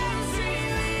sins.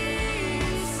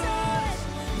 Release us,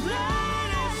 let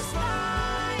us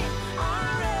find our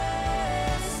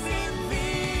rest in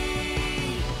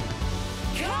thee.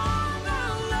 Come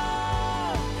thou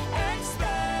long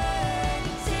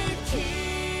expected King.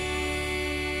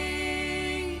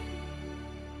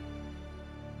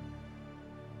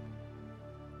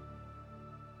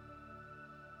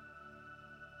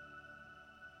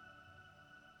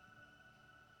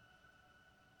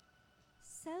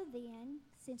 So then,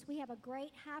 since we have a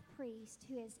great high priest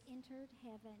who has entered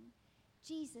heaven,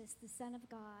 Jesus, the Son of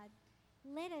God,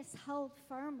 let us hold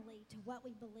firmly to what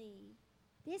we believe.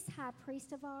 This high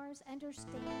priest of ours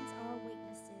understands our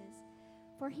weaknesses,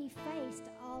 for he faced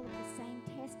all of the same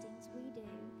testings we do,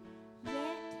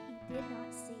 yet he did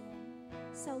not sin.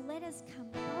 So let us come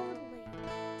boldly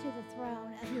to the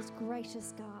throne of his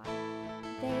gracious God.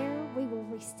 There we will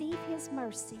receive his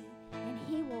mercy, and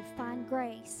he will find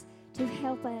grace to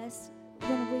help us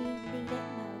when we need it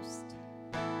most.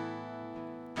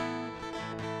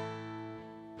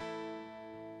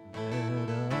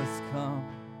 Let us come,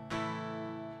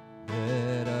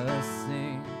 let us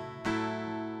sing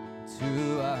to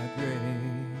our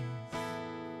grace-giving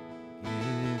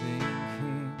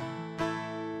King.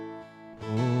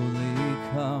 Holy,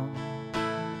 come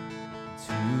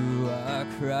to our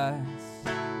Christ,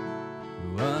 who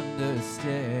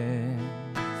understands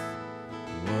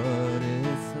what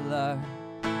it's like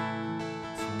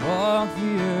to walk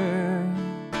the earth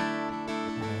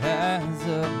as a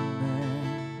man,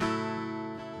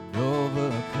 and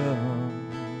overcome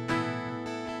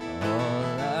all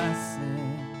our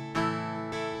sin.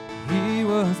 He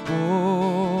was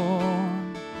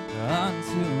born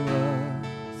unto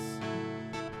us.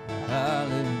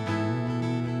 Hallelujah.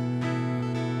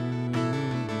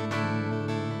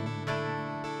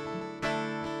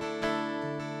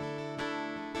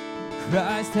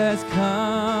 Christ has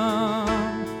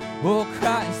come, oh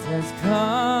Christ has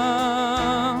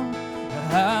come,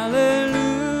 hallelujah.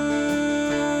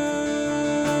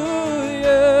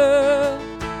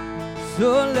 So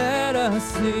let us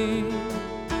sing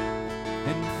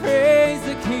and praise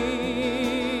the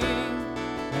King,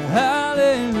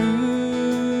 hallelujah.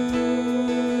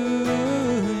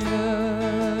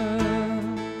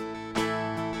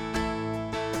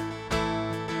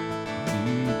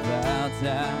 We bow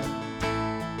down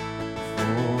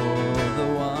for the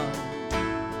one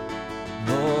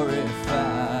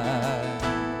glorified,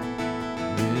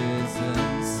 risen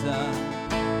Son.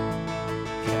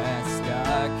 Cast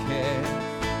our cares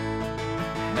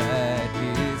at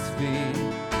his feet.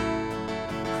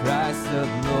 Christ the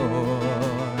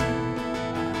Lord,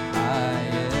 our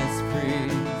highest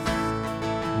priest,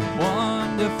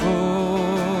 wonderful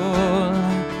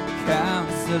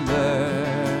Counselor,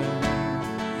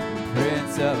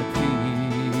 Prince of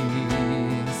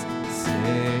Peace,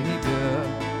 Savior.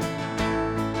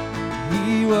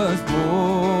 He was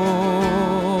born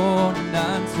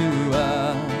unto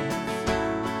us.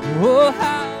 Oh,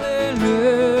 hallelujah.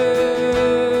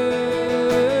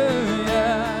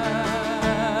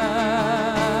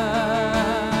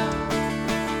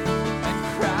 And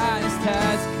Christ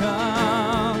has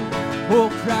come. Oh,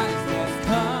 Christ has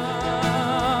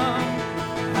come.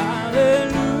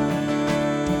 Hallelujah.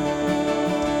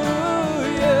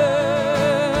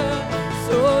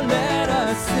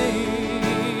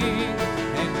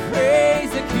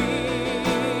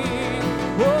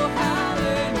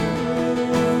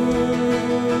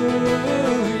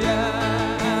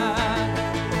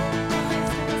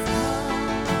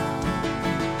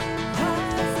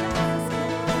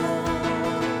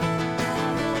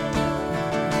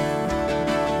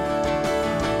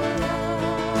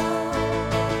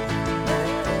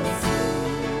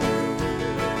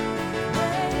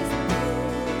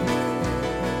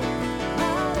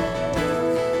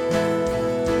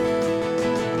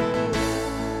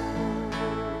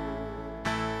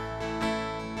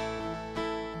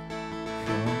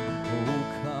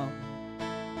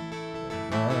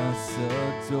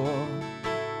 adore.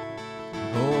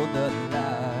 Hold the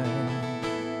light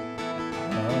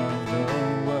of the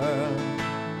world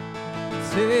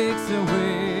takes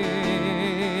away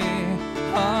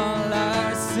all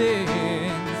our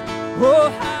sins. Oh,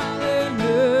 hallelujah.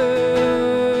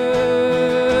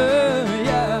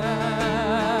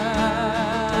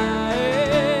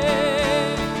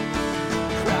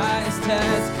 Christ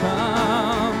has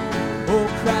come. Oh,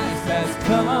 Christ has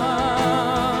come.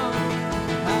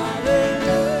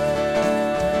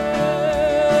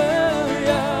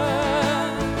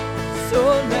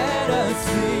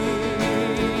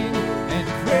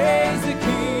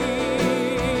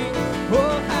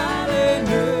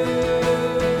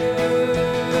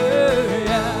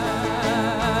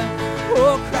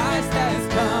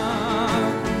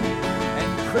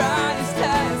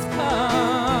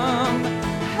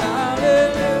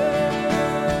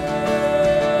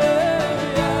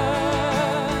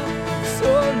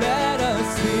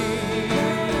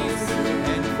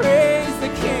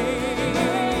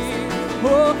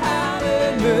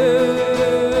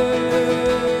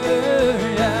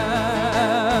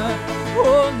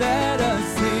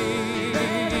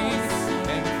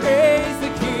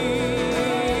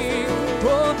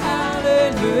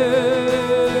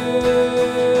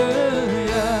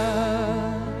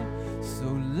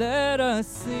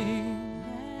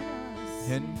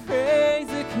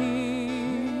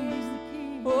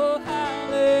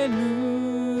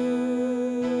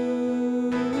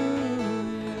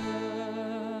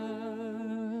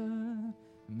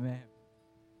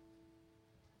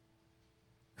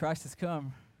 Christ has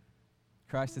come.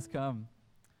 Christ has come.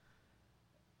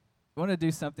 I want to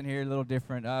do something here a little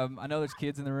different. I know there's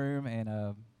kids in the room,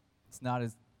 and it's not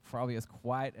as probably as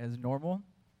quiet as normal.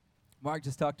 Mark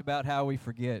just talked about how we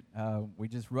forget. We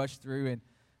just rush through, and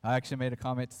I actually made a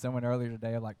comment to someone earlier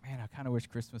today. I'm like, man, I kind of wish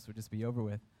Christmas would just be over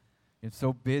with. It's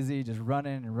so busy, just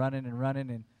running and running and running,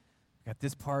 and got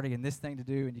this party and this thing to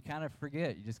do, and you kind of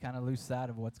forget. You just kind of lose sight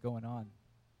of what's going on.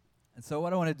 And so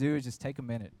what I want to do is just take a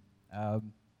minute.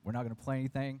 We're not going to play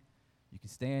anything. You can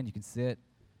stand, you can sit.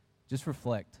 Just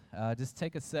reflect. Just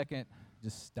take a second.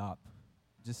 Just stop.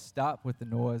 Just stop with the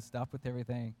noise. Stop with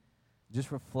everything.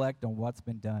 Just reflect on what's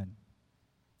been done.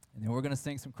 And then we're going to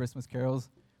sing some Christmas carols.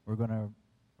 We're going to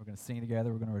sing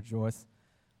together. We're going to rejoice.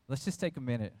 Let's just take a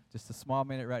minute, just a small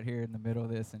minute right here in the middle of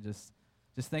this, and just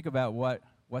think about what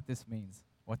this means.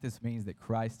 What this means that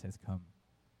Christ has come.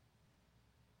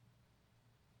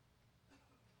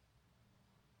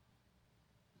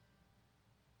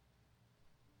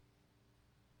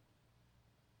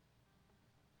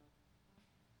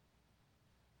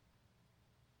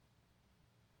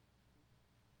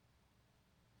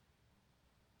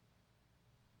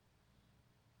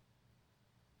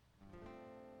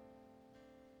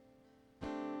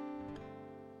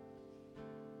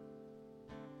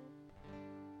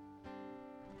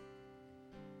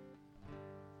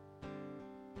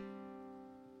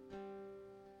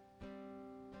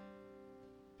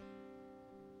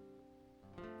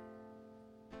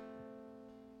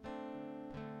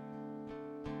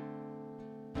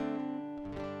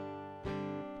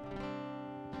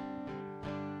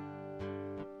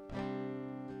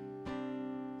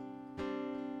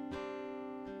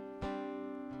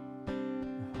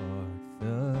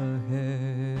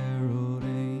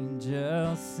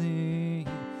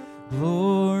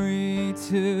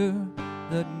 To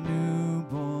the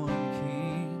newborn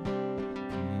King,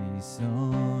 peace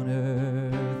on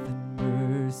earth and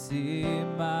mercy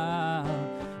mild,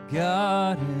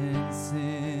 God and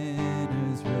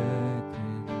sinners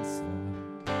reconciled.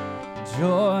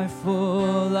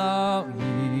 Joyful all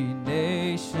ye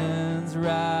nations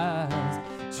rise,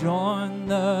 join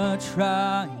the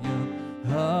triumph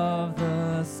of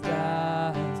the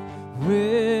skies,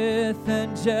 with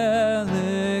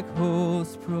angelic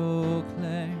hosts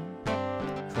proclaim,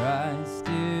 Christ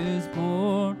is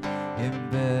born in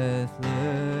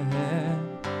Bethlehem.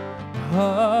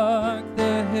 Hark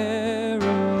the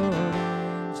herald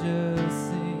angels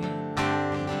sing,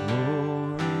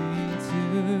 glory to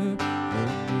the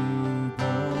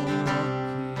newborn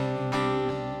King.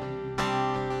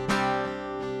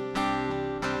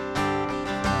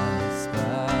 Christ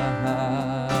by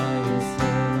highest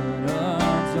heaven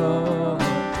adored,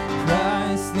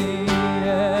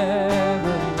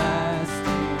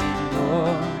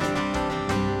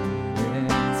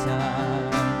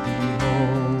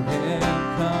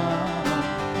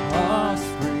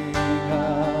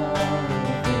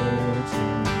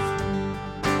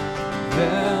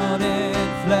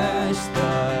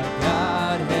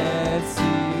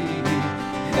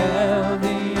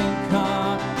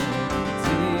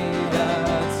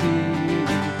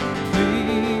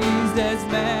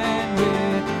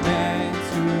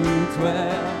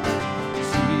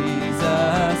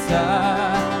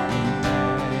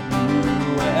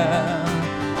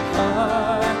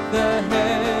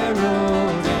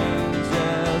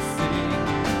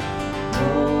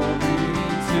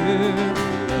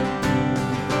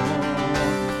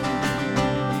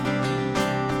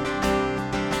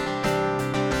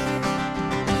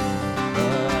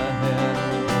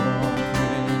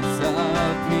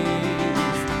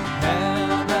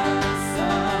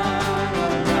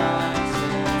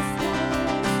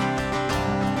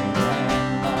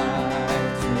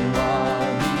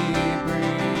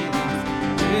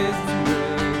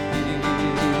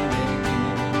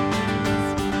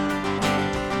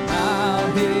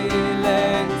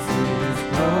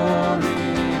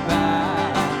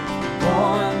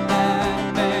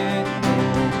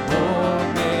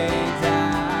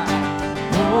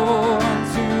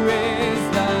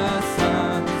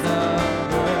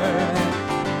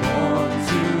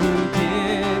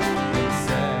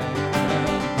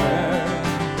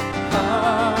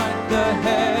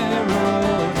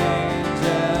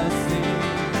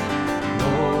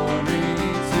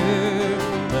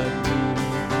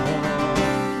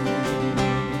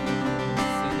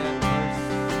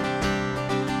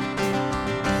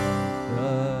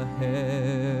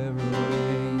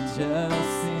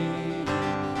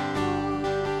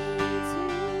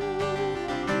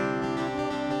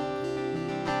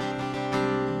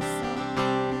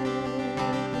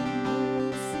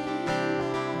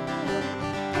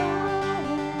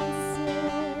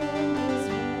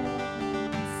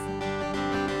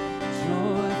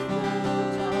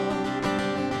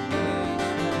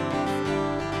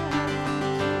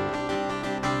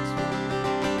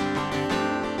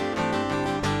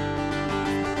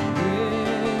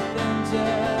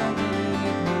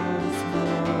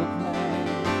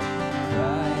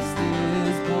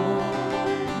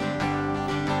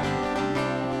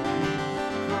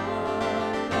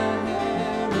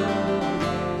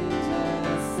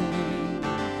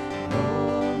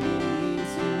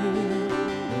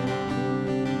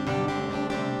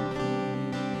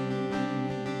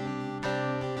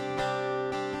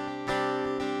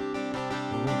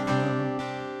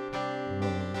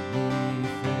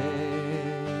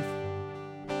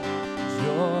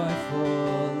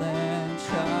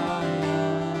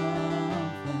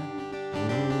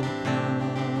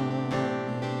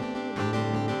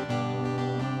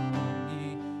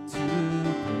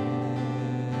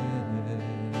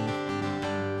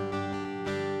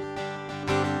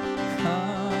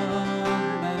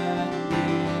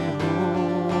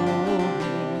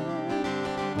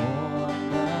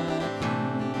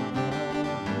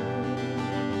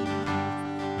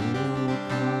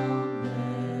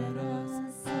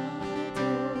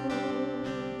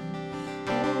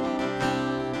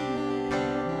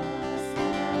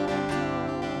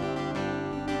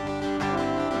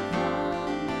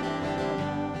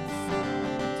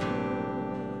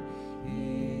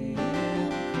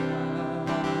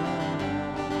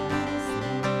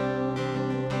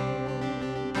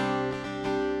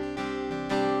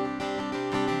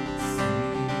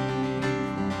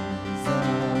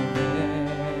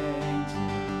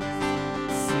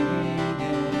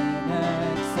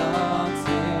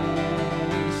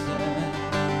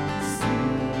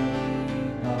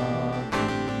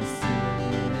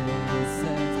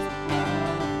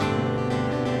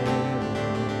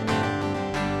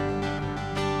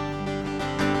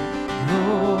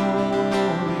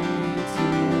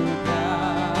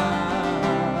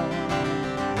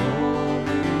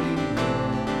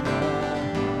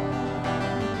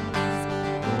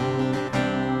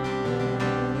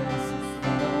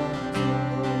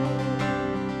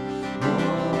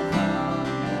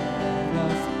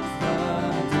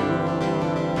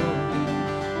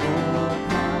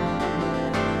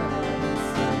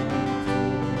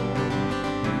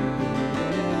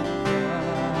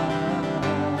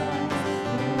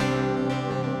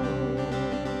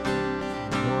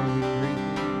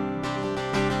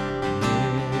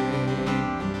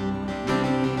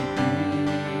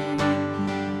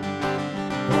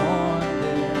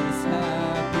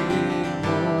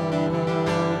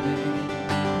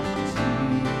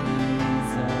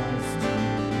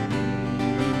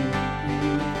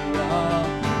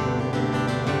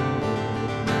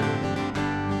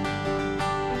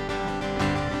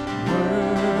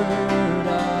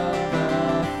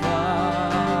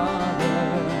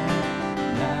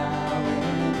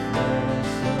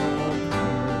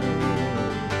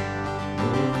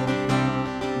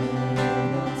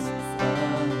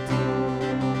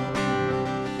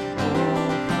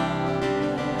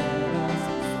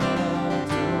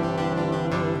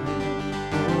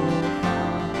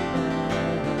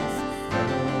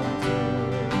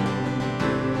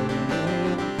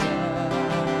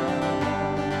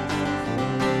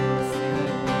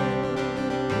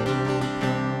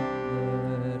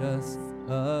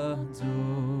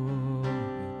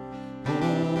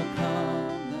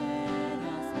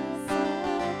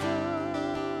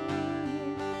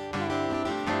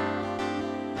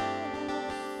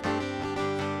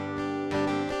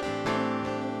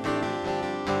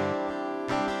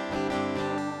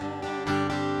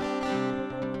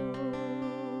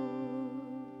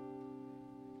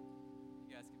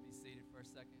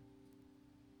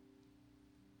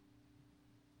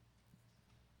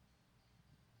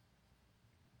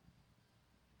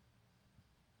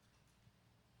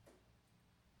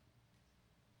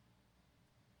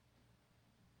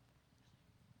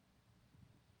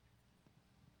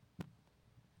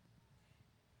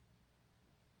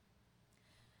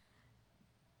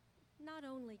 not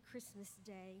only Christmas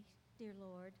Day, dear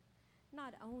Lord,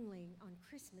 not only on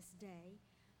Christmas Day,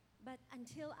 but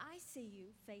until I see you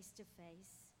face to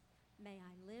face, may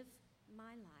I live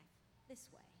my life this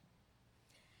way.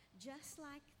 Just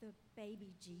like the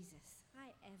baby Jesus I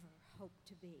ever hope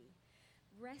to be,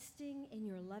 resting in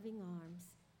your loving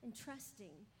arms and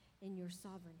trusting in your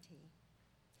sovereignty.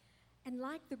 And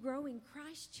like the growing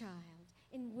Christ child,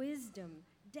 in wisdom,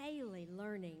 daily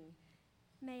learning,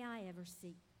 may I ever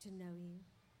seek to know you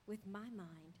with my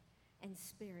mind and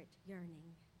spirit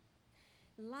yearning.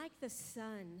 Like the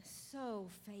sun, so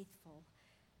faithful,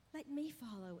 let me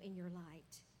follow in your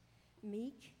light,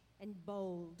 meek and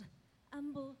bold,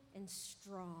 humble and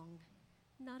strong,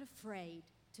 not afraid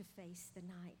to face the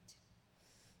night,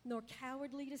 nor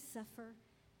cowardly to suffer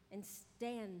and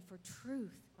stand for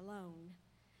truth alone,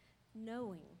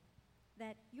 knowing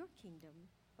that your kingdom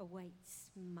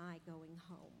awaits my going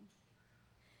home.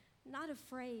 Not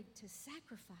afraid to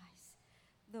sacrifice,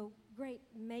 though great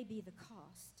may be the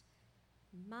cost,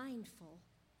 mindful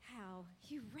how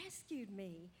you rescued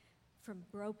me from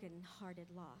broken-hearted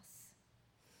loss.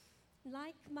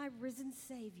 Like my risen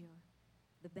Savior,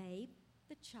 the babe,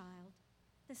 the child,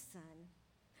 the Son,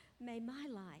 may my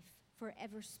life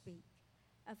forever speak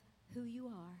of who you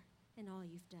are and all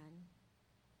you've done.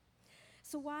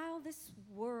 So while this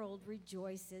world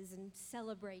rejoices and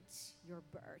celebrates your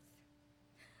birth,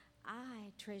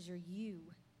 I treasure you,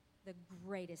 the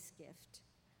greatest gift,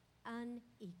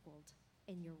 unequaled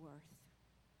in your worth.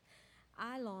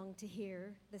 I long to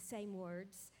hear the same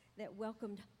words that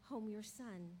welcomed home your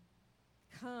Son.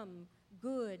 Come,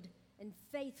 good and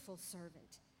faithful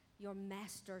servant, your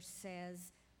master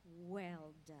says,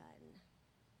 well done.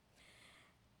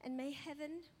 And may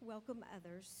heaven welcome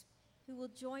others who will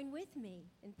join with me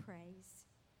in praise,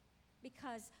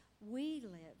 because we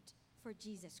lived for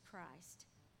Jesus Christ,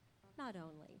 not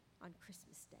only on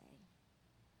Christmas Day.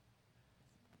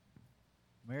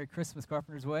 Merry Christmas,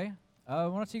 Carpenter's Way. Why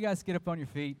don't you guys get up on your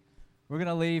feet? We're going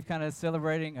to leave kind of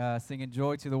celebrating, singing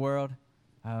Joy to the World.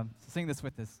 So sing this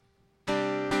with us.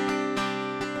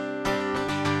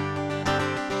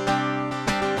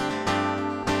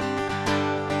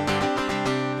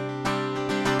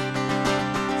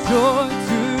 Joy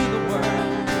to the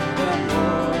world, the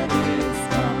Lord is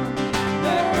come.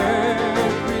 Let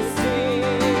earth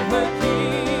receive her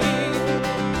King.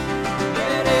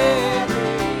 Let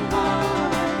every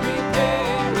heart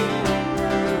prepare Him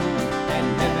room, and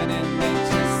heaven and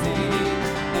nature sing,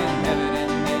 and heaven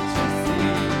and nature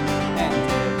sing, and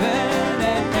heaven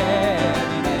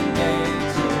and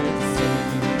nature sing.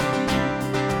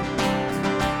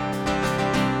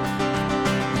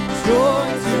 Joy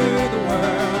to the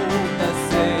world.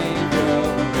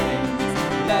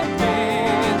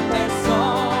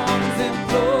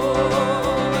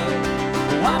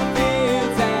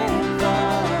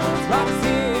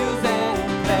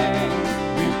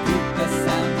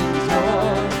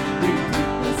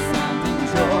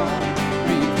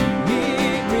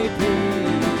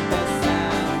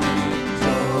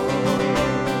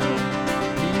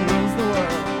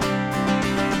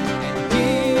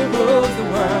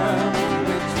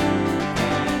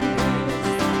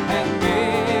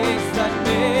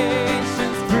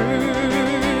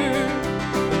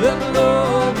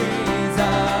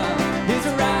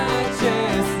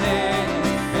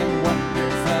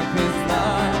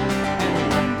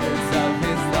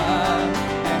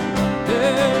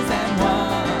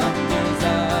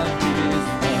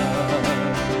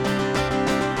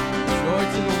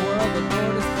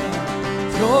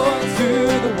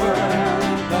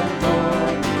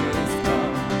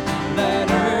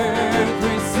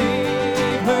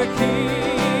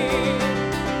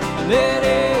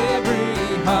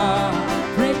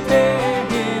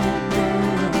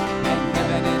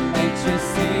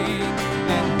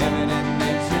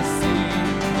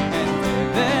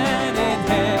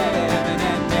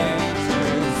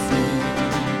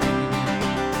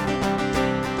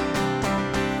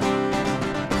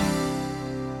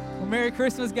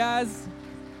 Christmas, guys.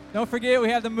 Don't forget, we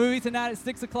have the movie tonight at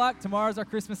 6 o'clock. Tomorrow's our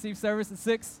Christmas Eve service at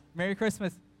 6. Merry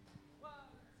Christmas.